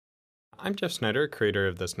I'm Jeff Snyder, creator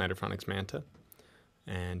of the Snyderphonics Manta,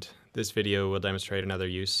 and this video will demonstrate another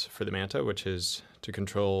use for the Manta, which is to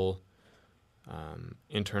control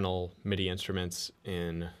internal MIDI instruments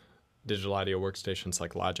in digital audio workstations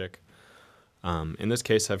like Logic. In this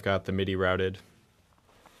case, I've got the MIDI routed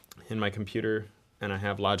in my computer, and I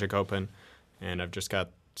have Logic open, and I've just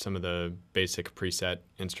got some of the basic preset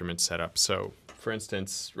instruments set up. So, for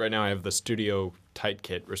instance, right now I have the Studio Tight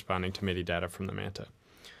kit responding to MIDI data from the Manta,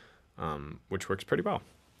 which works pretty well.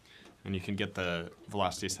 And you can get the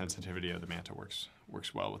velocity sensitivity of the Manta works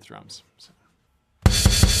well with drums. So.